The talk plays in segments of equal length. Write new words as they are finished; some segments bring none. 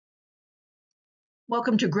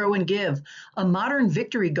Welcome to Grow and Give, a modern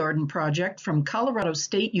victory garden project from Colorado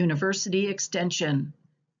State University Extension.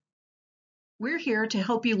 We're here to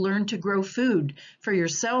help you learn to grow food for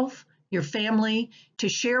yourself, your family, to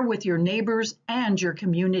share with your neighbors and your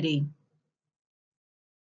community.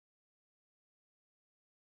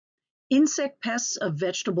 Insect pests of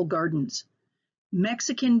vegetable gardens.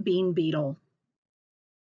 Mexican bean beetle.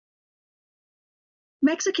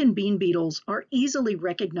 Mexican bean beetles are easily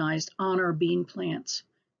recognized on our bean plants.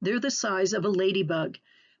 They're the size of a ladybug,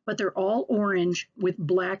 but they're all orange with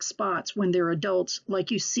black spots when they're adults, like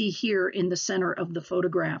you see here in the center of the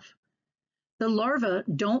photograph. The larvae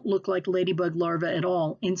don't look like ladybug larvae at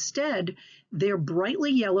all. Instead, they're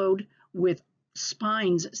brightly yellowed with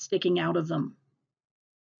spines sticking out of them.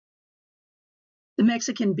 The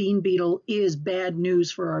Mexican bean beetle is bad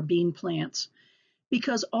news for our bean plants,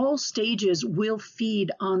 because all stages will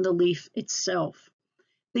feed on the leaf itself.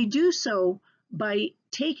 They do so by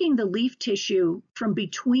taking the leaf tissue from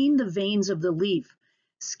between the veins of the leaf,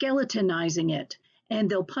 skeletonizing it, and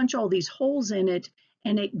they'll punch all these holes in it,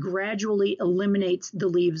 and it gradually eliminates the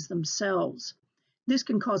leaves themselves. This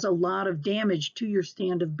can cause a lot of damage to your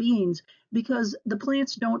stand of beans because the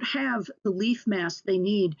plants don't have the leaf mass they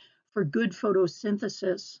need for good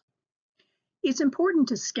photosynthesis. It's important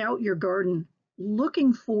to scout your garden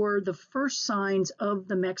looking for the first signs of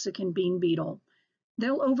the Mexican bean beetle.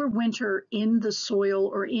 They'll overwinter in the soil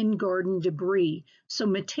or in garden debris, so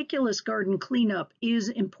meticulous garden cleanup is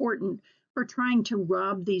important for trying to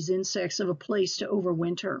rob these insects of a place to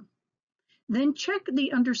overwinter. Then check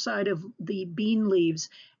the underside of the bean leaves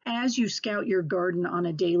as you scout your garden on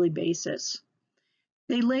a daily basis.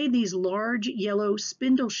 They lay these large yellow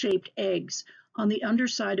spindle-shaped eggs on the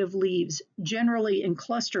underside of leaves, generally in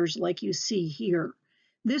clusters like you see here.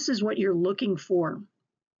 This is what you're looking for.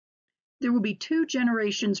 There will be 2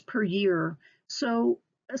 generations per year, so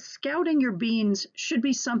scouting your beans should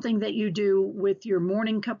be something that you do with your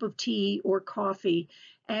morning cup of tea or coffee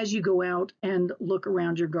as you go out and look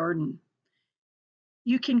around your garden.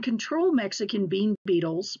 You can control Mexican bean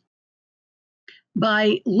beetles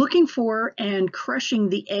by looking for and crushing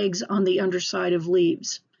the eggs on the underside of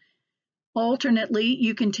leaves. Alternately,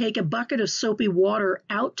 you can take a bucket of soapy water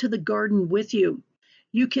out to the garden with you.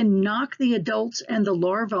 You can knock the adults and the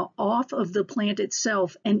larvae off of the plant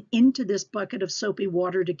itself and into this bucket of soapy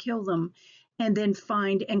water to kill them, and then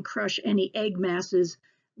find and crush any egg masses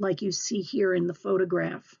like you see here in the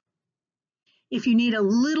photograph. If you need a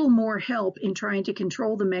little more help in trying to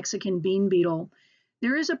control the Mexican bean beetle,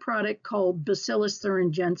 there is a product called Bacillus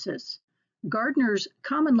thuringiensis. Gardeners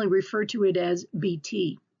commonly refer to it as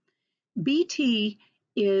BT. BT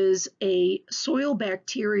is a soil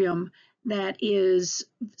bacterium that is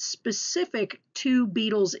specific to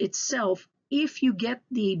beetles itself if you get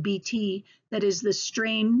the BT that is the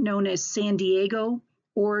strain known as San Diego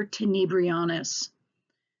or Tenebrianis.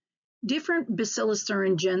 Different Bacillus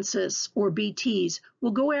thuringiensis or BTs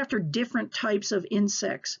will go after different types of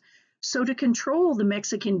insects. So to control the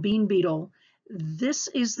Mexican bean beetle, this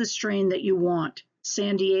is the strain that you want,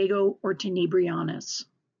 San Diego or Tenebrianis.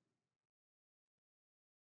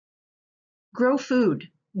 Grow food,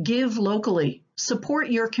 give locally, support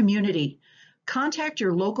your community. Contact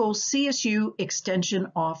your local CSU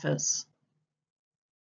Extension office.